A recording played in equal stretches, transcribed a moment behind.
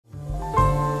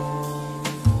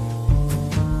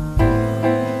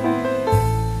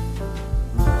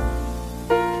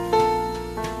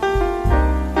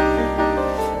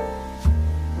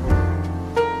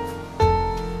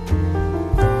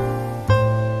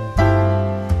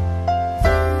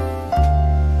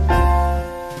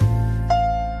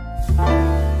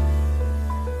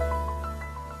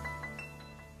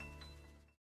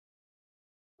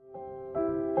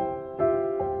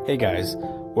Hey guys,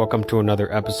 welcome to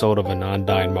another episode of a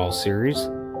non-dine mall series.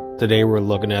 Today we're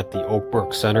looking at the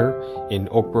Oakbrook Center in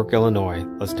Oakbrook, Illinois.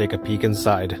 Let's take a peek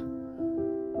inside.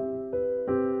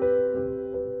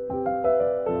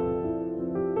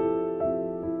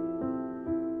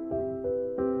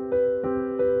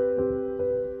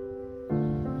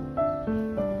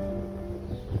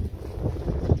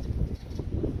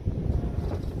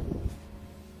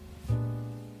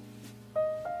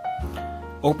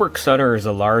 Oakbrook Center is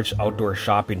a large outdoor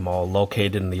shopping mall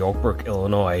located in the Oakbrook,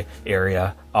 Illinois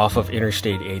area off of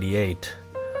Interstate 88.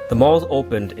 The mall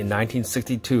opened in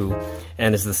 1962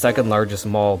 and is the second largest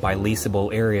mall by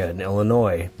leasable area in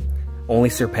Illinois,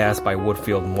 only surpassed by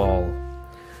Woodfield Mall.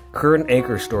 Current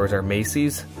anchor stores are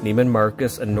Macy's, Neiman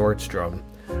Marcus, and Nordstrom.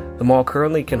 The mall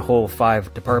currently can hold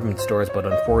 5 department stores, but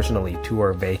unfortunately 2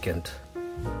 are vacant.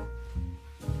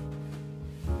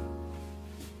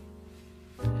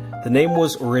 The name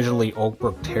was originally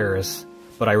Oakbrook Terrace,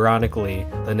 but ironically,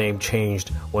 the name changed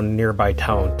when a nearby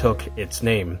town took its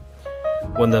name.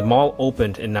 When the mall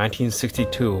opened in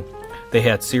 1962, they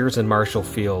had Sears and Marshall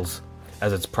Fields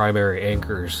as its primary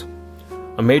anchors.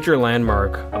 A major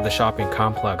landmark of the shopping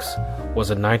complex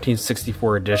was a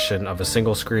 1964 edition of a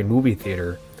single-screen movie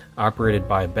theater operated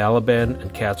by Balaban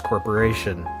and Katz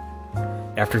Corporation.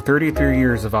 After 33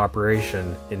 years of operation,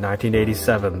 in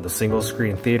 1987 the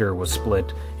single-screen theater was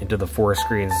split into the 4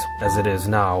 screens as it is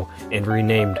now and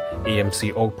renamed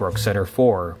AMC Oakbrook Center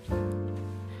 4.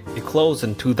 It closed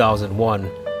in 2001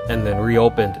 and then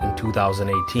reopened in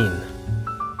 2018.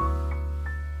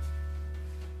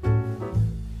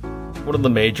 One of the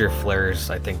major flares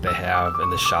I think they have in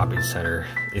the shopping center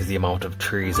is the amount of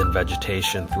trees and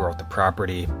vegetation throughout the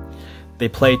property. They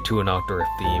play to an outdoor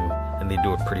theme and they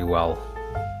do it pretty well.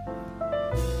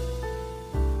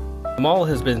 The mall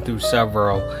has been through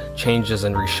several changes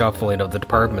and reshuffling of the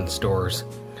department stores.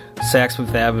 Saks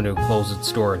Fifth Avenue closed its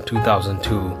store in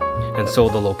 2002 and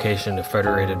sold the location to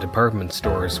Federated Department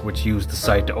Stores, which used the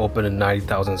site to open a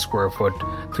 90,000 square foot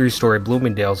 3-story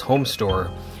Bloomingdale's home store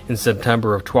in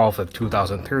September of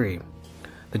 2003.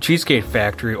 The Cheesecake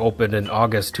Factory opened in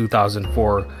August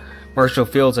 2004. Marshall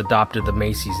Fields adopted the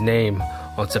Macy's name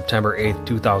on September 8,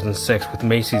 2006, with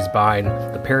Macy's buying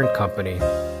the parent company.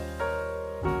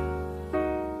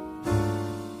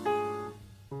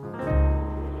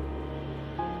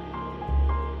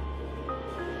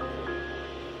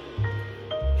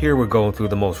 Here we're going through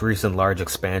the most recent large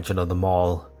expansion of the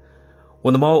mall.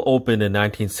 When the mall opened in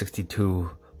 1962,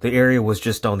 the area was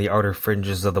just on the outer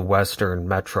fringes of the Western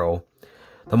Metro.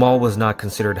 The mall was not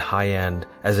considered high-end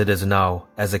as it is now,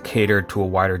 as it catered to a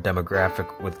wider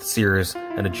demographic with Sears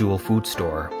and a Jewel food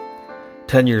store.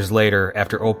 10 years later,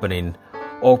 after opening,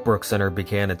 Oakbrook Center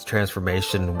began its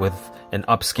transformation with an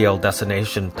upscale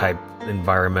destination-type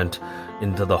environment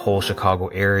into the whole Chicago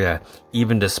area,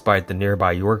 even despite the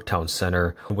nearby Yorktown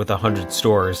Center with 100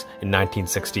 stores in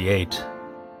 1968.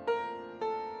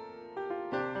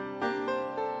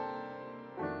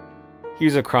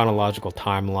 Here's a chronological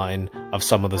timeline of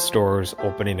some of the stores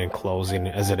opening and closing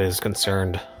as it is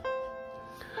concerned.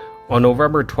 On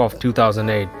November 12,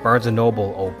 2008, Barnes &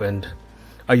 Noble opened.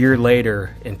 A year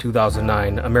later, in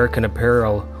 2009, American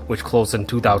Apparel, which closed in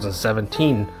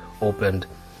 2017, opened.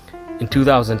 In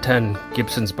 2010,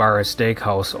 Gibson's Bar and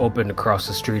Steakhouse opened across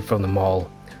the street from the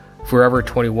mall. Forever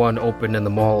 21 opened in the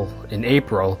mall in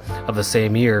April of the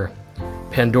same year.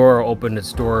 Pandora opened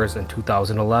its doors in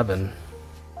 2011.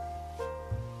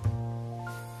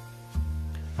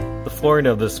 The flooring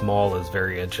of this mall is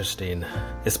very interesting,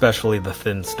 especially the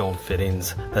thin stone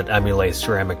fittings that emulate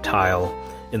ceramic tile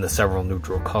in the several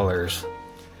neutral colors.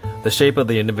 The shape of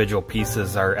the individual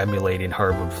pieces are emulating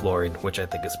hardwood flooring, which I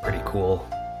think is pretty cool.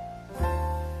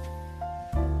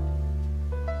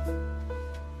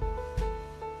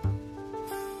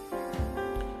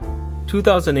 In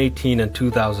 2018 and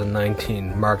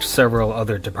 2019 marked several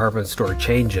other department store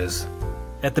changes.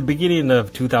 At the beginning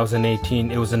of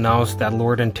 2018, it was announced that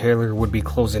Lord & Taylor would be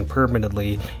closing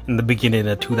permanently in the beginning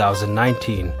of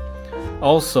 2019.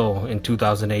 Also in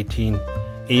 2018,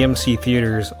 AMC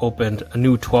Theaters opened a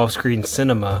new 12-screen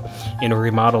cinema in a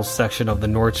remodeled section of the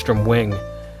Nordstrom wing.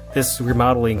 This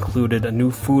remodeling included a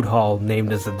new food hall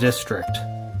named as the District.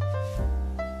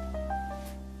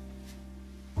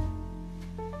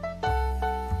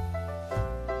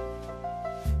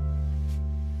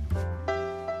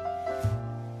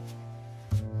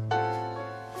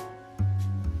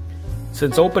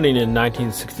 Since opening in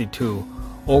 1962,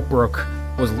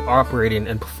 Oakbrook was operating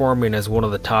and performing as one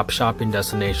of the top shopping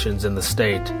destinations in the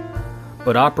state.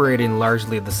 but operating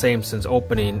largely the same since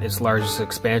opening its largest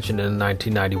expansion in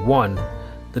 1991.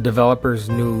 The developers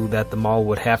knew that the mall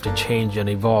would have to change and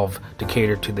evolve to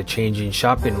cater to the changing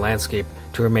shopping landscape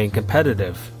to remain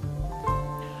competitive.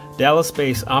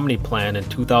 Dallas-based OmniPlan in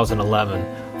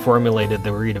 2011 formulated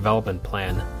the redevelopment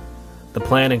plan. The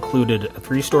plan included a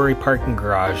 3-story parking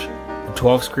garage, a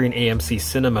 12-screen AMC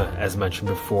cinema as mentioned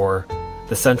before,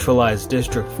 the centralized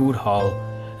district food hall,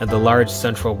 and the large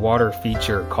central water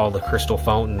feature called the Crystal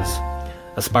Fountains,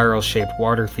 a spiral-shaped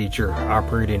water feature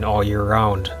operating all year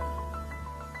round.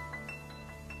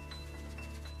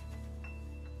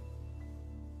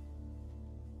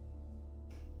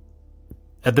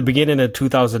 At the beginning of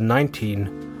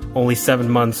 2019, only 7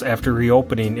 months after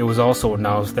reopening, it was also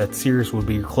announced that Sears would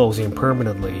be closing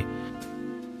permanently.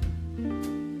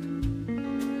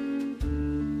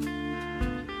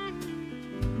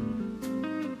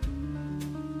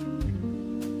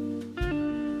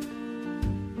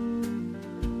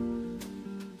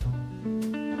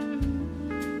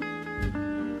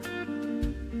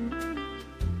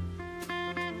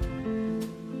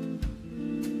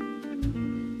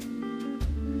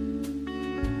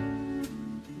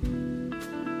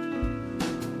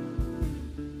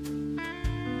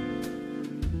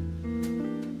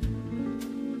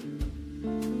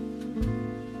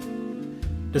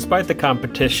 Despite the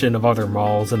competition of other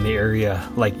malls in the area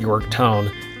like Yorktown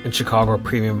and Chicago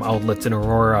Premium Outlets in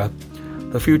Aurora,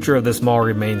 the future of this mall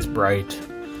remains bright.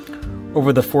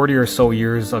 Over the 40 or so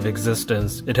years of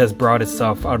existence, it has brought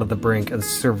itself out of the brink and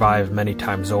survived many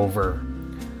times over.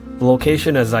 The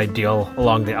location is ideal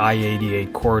along the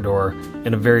I-88 corridor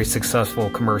in a very successful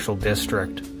commercial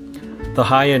district. The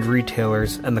high-end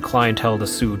retailers and the clientele to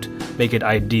suit make it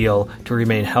ideal to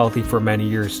remain healthy for many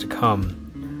years to come.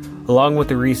 Along with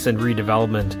the recent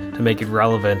redevelopment to make it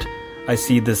relevant, I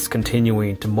see this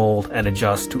continuing to mold and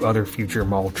adjust to other future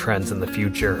mall trends in the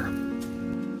future.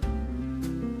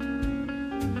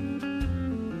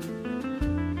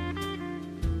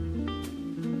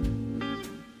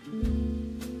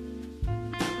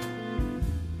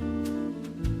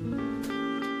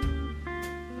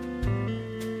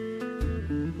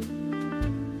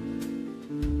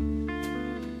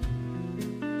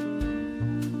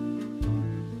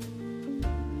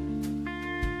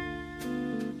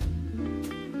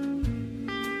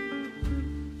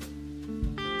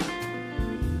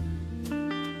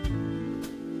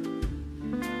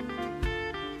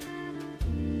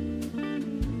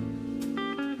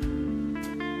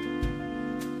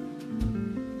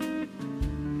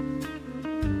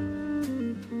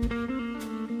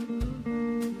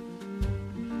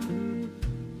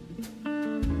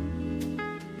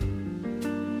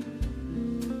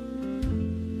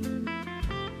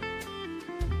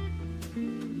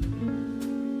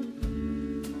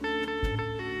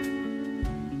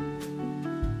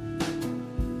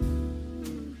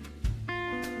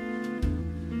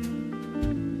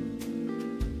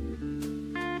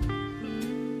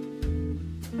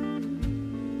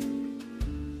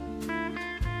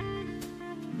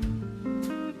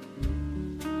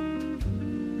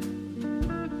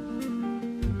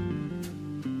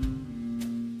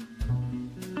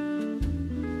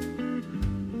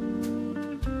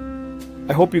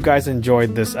 I hope you guys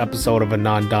enjoyed this episode of a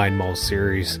Non-Dine Mall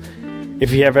series.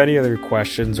 If you have any other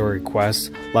questions or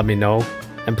requests, let me know,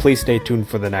 and please stay tuned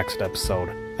for the next episode.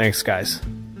 Thanks, guys.